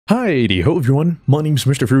Hi-de-ho everyone, my name's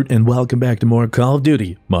Mr. Fruit and welcome back to more Call of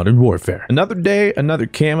Duty Modern Warfare. Another day, another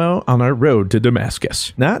camo on our road to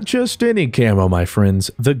Damascus. Not just any camo, my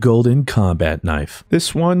friends, the golden combat knife.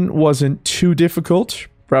 This one wasn't too difficult.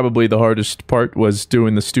 Probably the hardest part was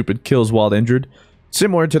doing the stupid kills while injured.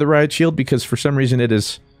 Similar to the riot shield because for some reason it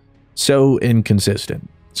is so inconsistent.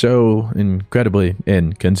 So incredibly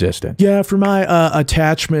inconsistent. Yeah, for my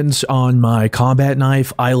attachments on my combat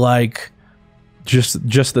knife, I like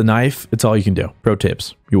just the knife. It's all you can do. Pro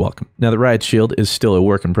tips. You're welcome. Now the riot shield is still a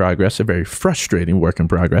work in progress, a very frustrating work in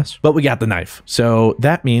progress, but we got the knife. So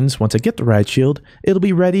that means once I get the riot shield, it'll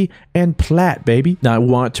be ready and plat, baby. Now I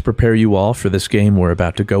want to prepare you all for this game we're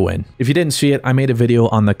about to go in. If you didn't see it, I made a video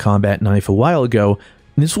on the combat knife a while ago,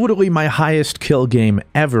 and it's literally my highest kill game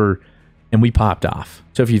ever, and we popped off.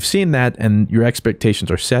 So if you've seen that and your expectations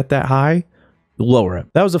are set that high, lower it.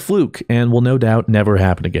 That was a fluke and will no doubt never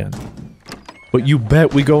happen again. But you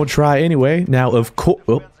bet we go and try anyway. Now, of course...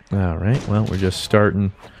 Oh, all right. Well, we're just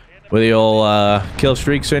starting with the old kill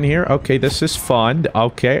streaks in here. Okay, this is fun.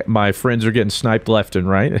 Okay, my friends are getting sniped left and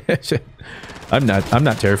right. I'm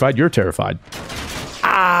not terrified. You're terrified.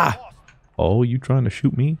 Ah! Oh, you trying to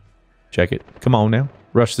shoot me? Check it. Come on now.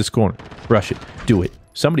 Rush this corner. Rush it. Do it.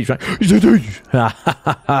 Somebody's trying...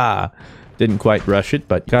 Didn't quite rush it,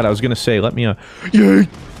 but... God, I was going to say, let me... Yay!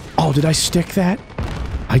 Oh, did I stick that?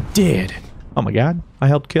 I did. Oh my god, I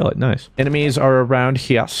helped kill it. Nice. Enemies are around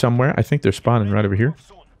here somewhere. I think they're spawning right over here.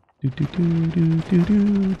 Yeah,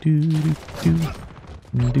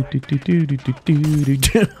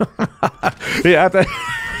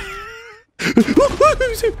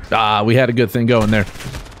 we had a good thing going there.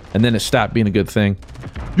 And then it stopped being a good thing.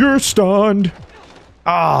 You're stunned.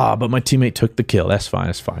 But my teammate took the kill. That's fine,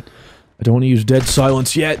 that's fine. I don't want to use dead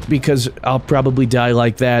silence yet because I'll probably die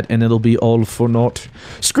like that and it'll be all for naught.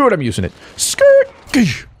 Screw it, I'm using it. Skirt!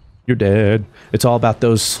 You're dead. It's all about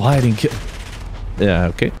those sliding kills. Yeah,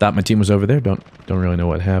 okay. Thought my team was over there. Don't really know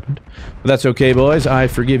what happened. But that's okay, boys. I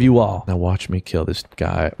forgive you all. Now watch me kill this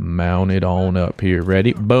guy mounted on up here.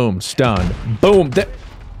 Ready? Boom. Stunned. Boom. That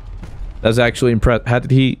was actually impressive. How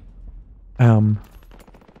did he...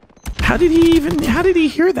 How did he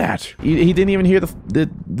hear that? He didn't even hear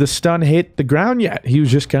the stun hit the ground yet. He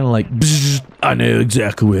was just kind of like, I know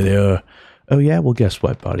exactly where they are. Oh yeah, well guess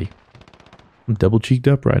what, buddy? I'm double cheeked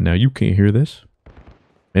up right now. You can't hear this.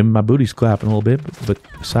 Maybe my booty's clapping a little bit, but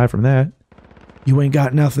aside from that, you ain't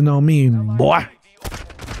got nothing on me, boy.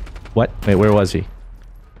 What? Wait, where was he?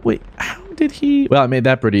 Wait, how did he... Well, I made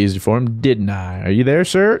that pretty easy for him, didn't I? Are you there,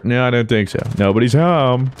 sir? No, I don't think so. Nobody's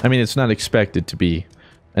home. I mean, it's not expected to be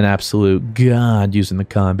an absolute god using the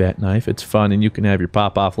combat knife. It's fun and you can have your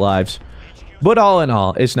pop-off lives. But all in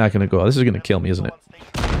all, it's not going to go well. This is going to kill me, isn't it?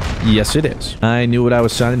 Yes, it is. I knew what I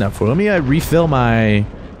was signing up for. Let me refill my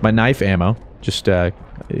knife ammo. Just it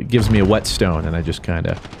gives me a whetstone and I just kind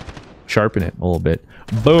of sharpen it a little bit.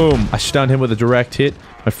 Boom! I stunned him with a direct hit.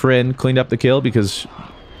 My friend cleaned up the kill because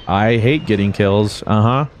I hate getting kills.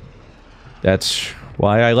 That's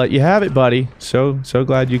why I let you have it, buddy. So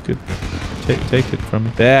glad you could... Take it from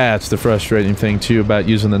me. That's the frustrating thing too about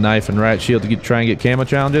using the knife and riot shield to try and get camo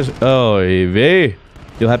challenges. Oh, EV.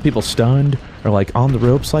 You'll have people stunned or like on the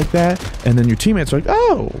ropes like that, and then your teammates are like,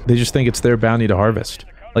 oh, they just think it's their bounty to harvest.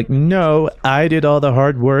 Like, no, I did all the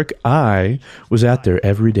hard work. I was out there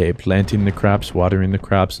every day planting the crops, watering the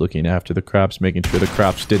crops, looking after the crops, making sure the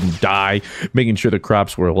crops didn't die, making sure the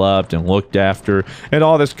crops were loved and looked after, and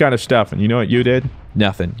all this kind of stuff. And you know what you did?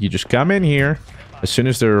 Nothing. You just come in here. As soon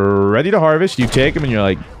as they're ready to harvest, you take them and you're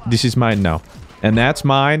like, this is mine now. And that's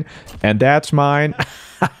mine. And that's mine.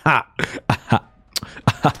 Oh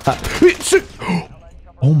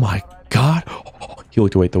my god. He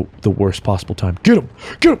looked away at the worst possible time. Get him!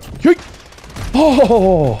 Get him! Yay!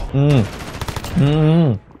 Oh!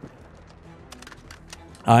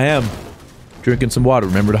 I am drinking some water.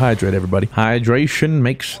 Remember to hydrate, everybody. Hydration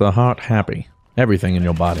makes the heart happy. Everything in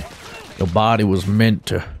your body. Your body was meant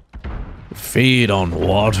to feed on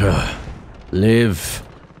water, live,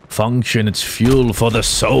 function, it's fuel for the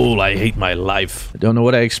soul. I hate my life. I don't know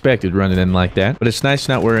what I expected running in like that, but it's nice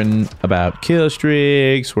not worrying about kill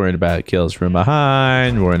streaks, worrying about kills from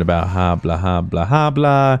behind, worrying about habla, habla,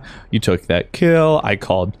 habla. You took that kill. I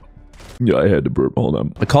called... Yeah, I had to burp. Hold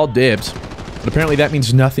on. I called dibs, but apparently that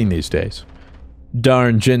means nothing these days.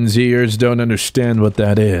 Darn Gen Zers don't understand what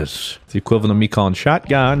that is. It's the equivalent of me calling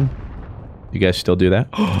shotgun. You guys still do that?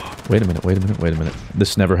 Wait a minute.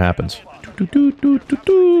 This never happens.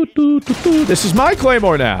 This is my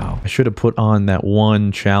claymore now! I should have put on that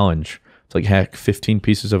one challenge. It's like hack 15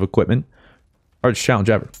 pieces of equipment. Hardest challenge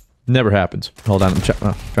ever. Never happens. Hold on,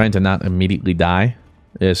 I'm trying to not immediately die.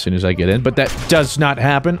 as soon as I get in, but that does not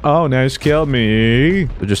happen. Oh, nice kill me.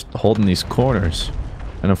 They're just holding these corners.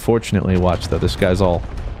 And unfortunately, watch though, this guy's all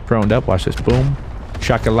proned up. Watch this. Boom.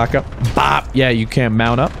 Shakalaka. Bop. Yeah, you can't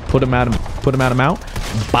mount up. Put him out of mount.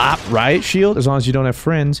 Bop. Riot shield. As long as you don't have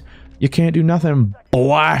friends, you can't do nothing,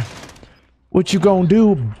 boy. What you gonna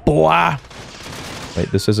do, boy?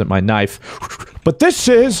 Wait, this isn't my knife. But this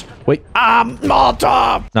is... Wait.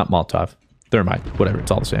 Molotov! Not Molotov. Thermite. Whatever.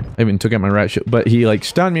 It's all the same. I even took out my riot shield. But he, like,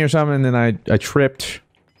 stunned me or something, and then I tripped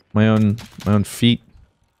my own feet.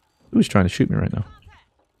 Who's trying to shoot me right now?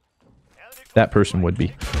 That person would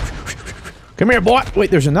be. Come here, boy!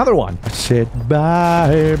 Wait, there's another one. I said,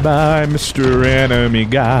 bye, bye, Mr. Enemy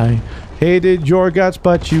Guy. Hated your guts,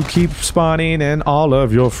 but you keep spawning and all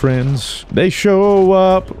of your friends. They show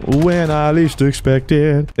up when I least expect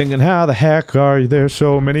it. Thinking, how the heck are there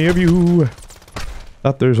so many of you?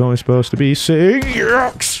 Thought there's only supposed to be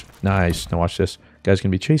 6. Nice. Now watch this. Guy's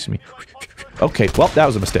gonna be chasing me. Okay, well, that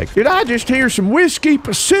was a mistake. Did I just hear some Whiskey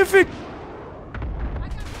Pacific?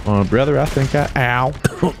 Oh, brother, I think Ow.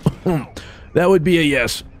 That would be a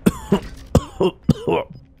yes.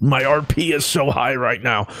 My RP is so high right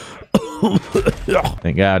now.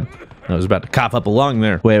 Thank God. I was about to cough up a lung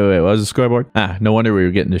there. Wait, what was the scoreboard? Ah, no wonder we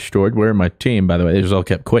were getting destroyed. Where are my team, by the way? They just all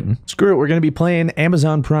kept quitting. Screw it, we're going to be playing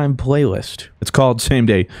Amazon Prime Playlist. It's called Same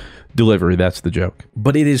Day Delivery, that's the joke.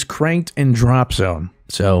 But it is Cranked and Drop Zone.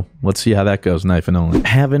 So, let's see how that goes, knife and only.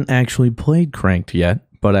 Haven't actually played Cranked yet.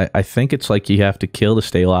 But I think it's like you have to kill to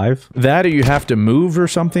stay alive. That or you have to move or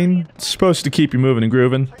something. It's supposed to keep you moving and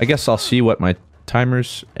grooving. I guess I'll see what my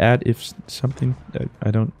timer's at if something...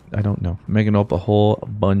 I don't know. I'm making up a whole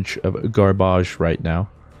bunch of garbage right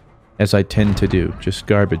now. As I tend to do. Just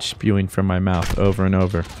garbage spewing from my mouth over and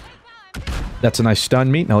over. That's a nice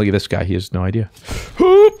stun meat. Now look at this guy. He has no idea.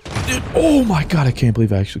 Oh my god, I can't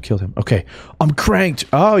believe I actually killed him. Okay, I'm cranked.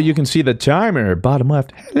 Oh, you can see the timer. Bottom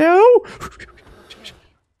left. Hello?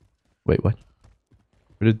 Wait, what?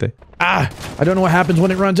 Where did they... Ah! I don't know what happens when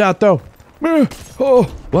it runs out, though.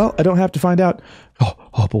 Oh, well, I don't have to find out. Oh,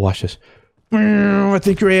 but watch this. I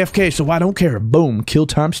think you're AFK, so I don't care. Boom. Kill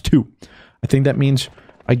times 2. I think that means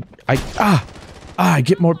I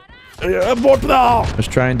get more... I was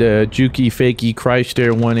trying to jukey, fakey,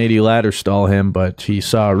 Chrysler 180 ladder stall him, but he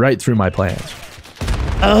saw right through my plans.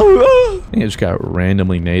 I think I just got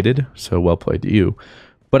randomly naded, so well played to you.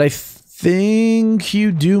 But I think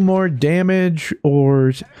you do more damage,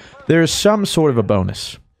 or there's some sort of a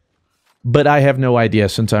bonus. But I have no idea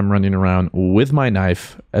since I'm running around with my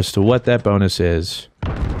knife as to what that bonus is.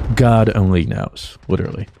 God only knows.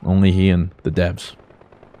 Literally. Only he and the devs.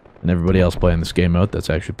 And everybody else playing this game mode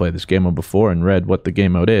that's actually played this game mode before and read what the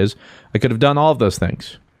game mode is. I could have done all of those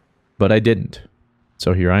things. But I didn't.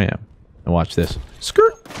 So here I am. And watch this.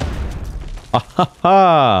 Skirt! Ah ha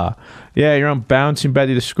ha! Yeah, you're on bouncing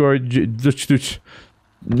Betty to score.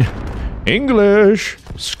 English!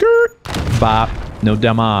 Skirt! Bop. No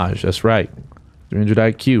damage. That's right. 300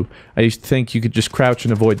 IQ. I used to think you could just crouch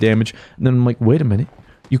and avoid damage. And then I'm like, wait a minute.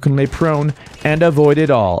 You can lay prone and avoid it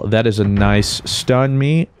all. That is a nice stun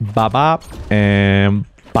me. Bop bop. And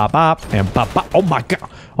bop bop. And bop bop. Oh my god.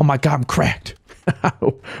 Oh my god, I'm cracked.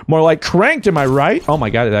 More like cranked, am I right? Oh my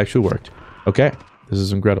god, it actually worked. Okay. This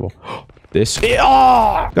is incredible. This is...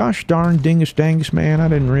 Oh! Gosh darn dingus dangus, man. I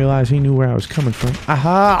didn't realize he knew where I was coming from.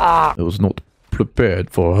 Aha! It was not prepared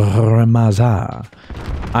for Ramazan.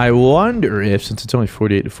 I wonder if, since it's only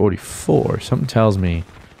 48 to 44, something tells me,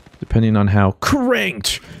 depending on how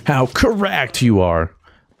cranked, how correct you are,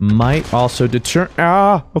 might also deter...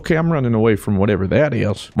 okay, I'm running away from whatever that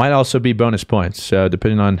is. Might also be bonus points. So,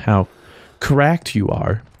 depending on how correct you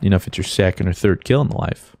are, you know, if it's your second or third kill in the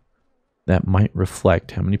life, that might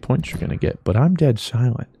reflect how many points you're going to get. But I'm dead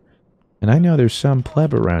silent. And I know there's some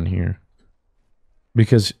pleb around here.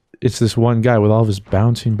 Because it's this one guy with all of his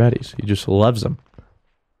bouncing betties. He just loves them.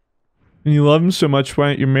 And you love him so much, why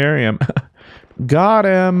don't you marry him? Got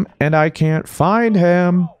him, and I can't find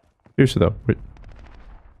him. Seriously though.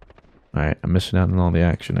 Alright, I'm missing out on all the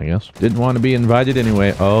action, I guess. Didn't want to be invited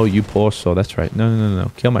anyway. Oh, you poor soul. That's right.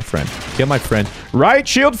 No. Kill my friend. Kill my friend. Right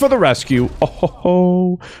shield for the rescue.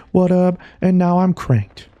 Oh, what up? And now I'm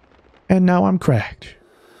cranked. And now I'm cracked.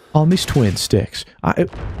 On these twin sticks. Ooh,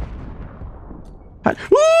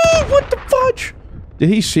 what the fudge? Did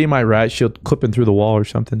he see my riot shield clipping through the wall or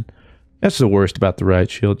something? That's the worst about the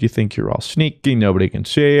riot shield. You think you're all sneaky, nobody can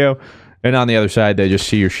see you. And on the other side, they just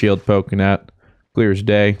see your shield poking out. Clear as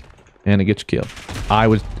day. And it gets killed.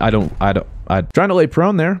 I'm trying to lay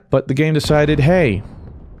prone there, but the game decided, hey,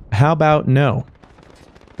 how about no?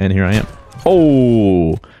 And here I am.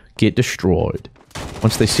 Oh, get destroyed.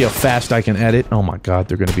 Once they see how fast I can edit, oh my god,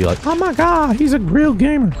 they're gonna be like, oh my god, he's a real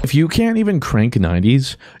gamer. If you can't even crank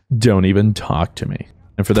 90s, don't even talk to me.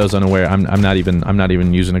 And for those unaware, I'm not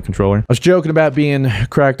even using a controller. I was joking about being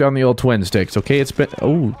cracked on the old twin sticks. Okay, it's been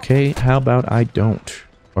okay. How about I don't?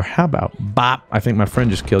 Or how about bop? I think my friend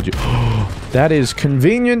just killed you. That is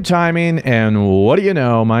convenient timing. And what do you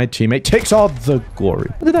know? My teammate takes all the glory.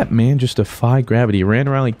 Look at that man just defy gravity. He ran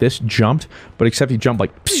around like this, jumped, but except he jumped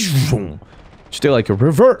like still like a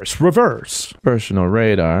reverse. Personal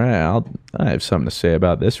radar. I have something to say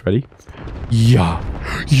about this. Ready? Yeah.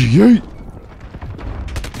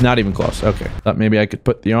 Not even close. Okay. Thought maybe I could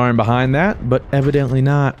put the arm behind that, but evidently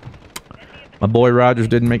not. My boy Rogers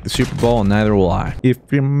didn't make the Super Bowl, and neither will I. If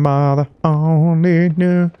your mother only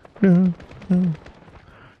knew.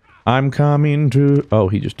 I'm coming to... Oh,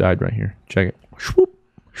 he just died right here. Check it. Swoop.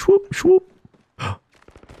 Swoop. Swoop.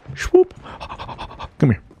 Swoop.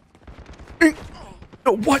 Come here.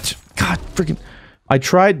 What? God, freaking... I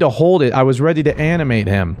tried to hold it. I was ready to animate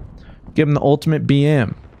him. Give him the ultimate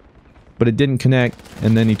BM. But it didn't connect,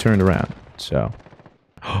 and then he turned around. So...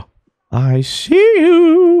 I see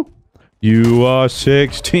you. You are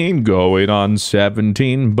 16, going on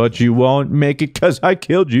 17, but you won't make it cause I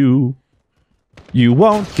killed you. You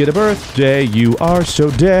won't get a birthday, you are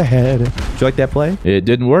so dead. Did you like that play? It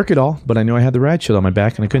didn't work at all, but I knew I had the ride shield on my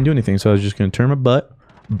back and I couldn't do anything, so I was just gonna turn my butt,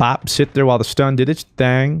 bop, sit there while the stun did its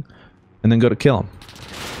thing, and then go to kill him.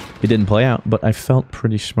 It didn't play out, but I felt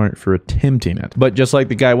pretty smart for attempting it. But just like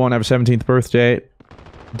the guy won't have a 17th birthday, it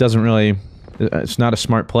doesn't really... It's not a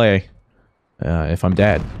smart play if I'm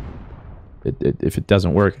dead. If it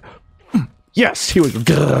doesn't work. Yes! Here we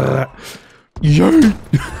go. Yay!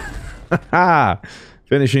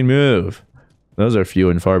 Finishing move. Those are few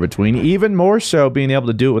and far between. Even more so being able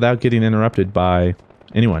to do it without getting interrupted by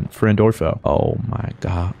anyone, friend or foe. Oh my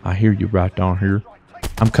god. I hear you right down here.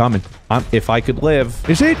 I'm coming. If I could live.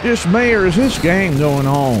 Is it just me or is this game going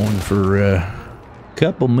on for a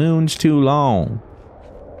couple moons too long?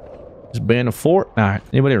 It's been a fortnight.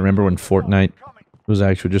 Anybody remember when Fortnite was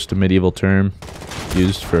actually just a medieval term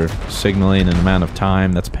used for signaling an amount of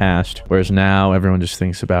time that's passed? Whereas now everyone just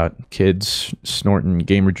thinks about kids snorting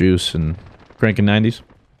gamer juice and cranking 90s. Is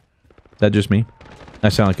that just me? I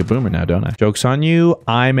sound like a boomer now, don't I? Joke's on you.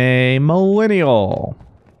 I'm a millennial.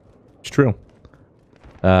 It's true.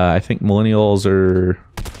 I think millennials are...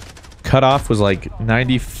 Cutoff was like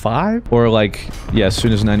 95? Or like, yeah, as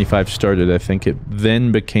soon as 95 started, I think it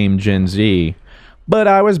then became Gen Z. But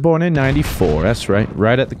I was born in 94, that's right.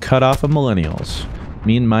 Right at the cutoff of millennials.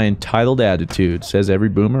 Me and my entitled attitude, says every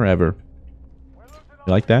boomer ever.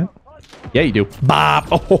 You like that? Yeah, you do. Bop!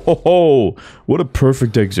 Oh, ho, ho, ho. What a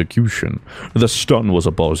perfect execution. The stun was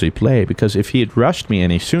a ballsy play, because if he had rushed me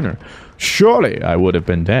any sooner, surely I would have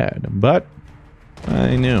been dead. But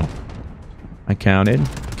I knew. I counted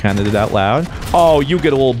it out loud. Oh, you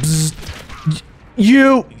get a little bzzz.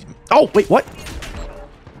 You... Oh, wait, what?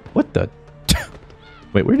 What the...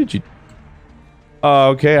 Wait, where did you...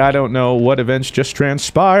 Okay, I don't know what events just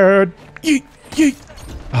transpired. Yeet, yeet.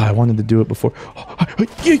 Oh, I wanted to do it before.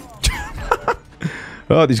 Yeet.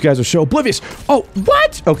 Oh, these guys are so oblivious. Oh,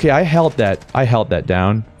 what? Okay, I held that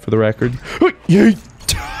down for the record. Yeet.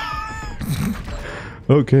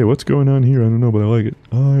 Okay, what's going on here? I don't know, but I like it.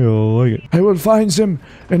 I like it. I will find them,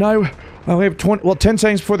 and I'll have 10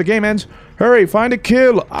 seconds before the game ends. Hurry, find a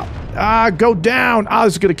kill. Go down.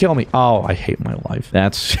 This is gonna kill me. Oh, I hate my life.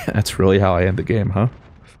 That's really how I end the game, huh?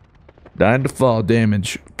 Dying to fall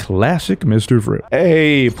damage. Classic Mr. Fripp.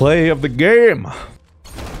 Hey, play of the game.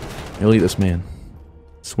 Look at this man.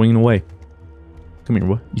 Swinging away. Come here,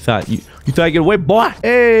 boy. You thought you get away, boy?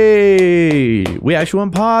 Hey, we actually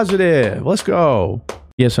went positive. Let's go.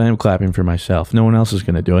 Yes, I am clapping for myself. No one else is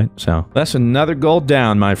gonna do it, so that's another goal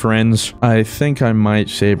down, my friends. I think I might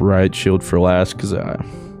save Riot Shield for last, cause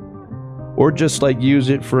or just like use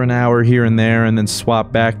it for an hour here and there, and then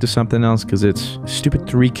swap back to something else, cause it's stupid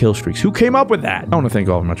 3 kill streaks. Who came up with that? I want to thank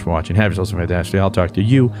you all very much for watching. Have yourselves a fantastic day. I'll talk to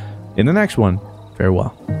you in the next one.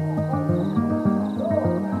 Farewell.